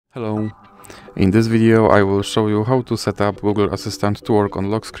Hello. In this video I will show you how to set up Google Assistant to work on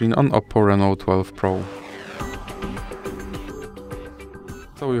lock screen on OPPO Reno 12 Pro.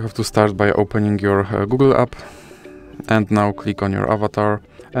 So you have to start by opening your Google app and now click on your avatar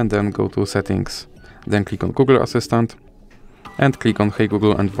and then go to settings. Then click on Google Assistant and click on Hey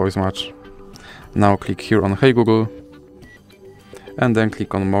Google and Voice Match. Now click here on Hey Google and then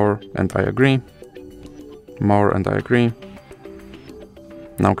click on More and I agree. More and I agree.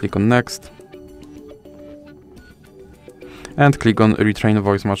 Now click on Next and click on Retrain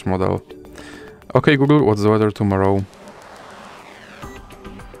Voice Match Model. Okay Google, what's the weather tomorrow?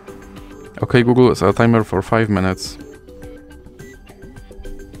 Okay Google, set a timer for 5 minutes.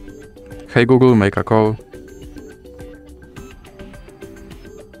 Hey Google, make a call.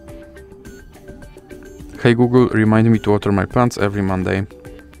 Hey Google, remind me to water my plants every Monday.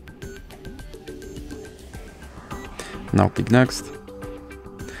 Now click Next.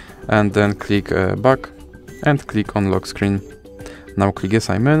 And then click back and click on lock screen. Now click yes,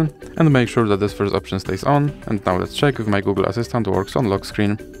 I'm in, and make sure that this first option stays on. And now let's check if my Google Assistant works on lock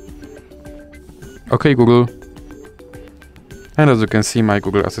screen. Okay Google. And as you can see, my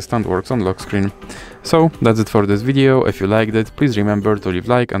Google Assistant works on lock screen. So that's it for this video. If you liked it, please remember to leave a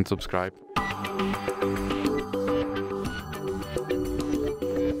like and subscribe.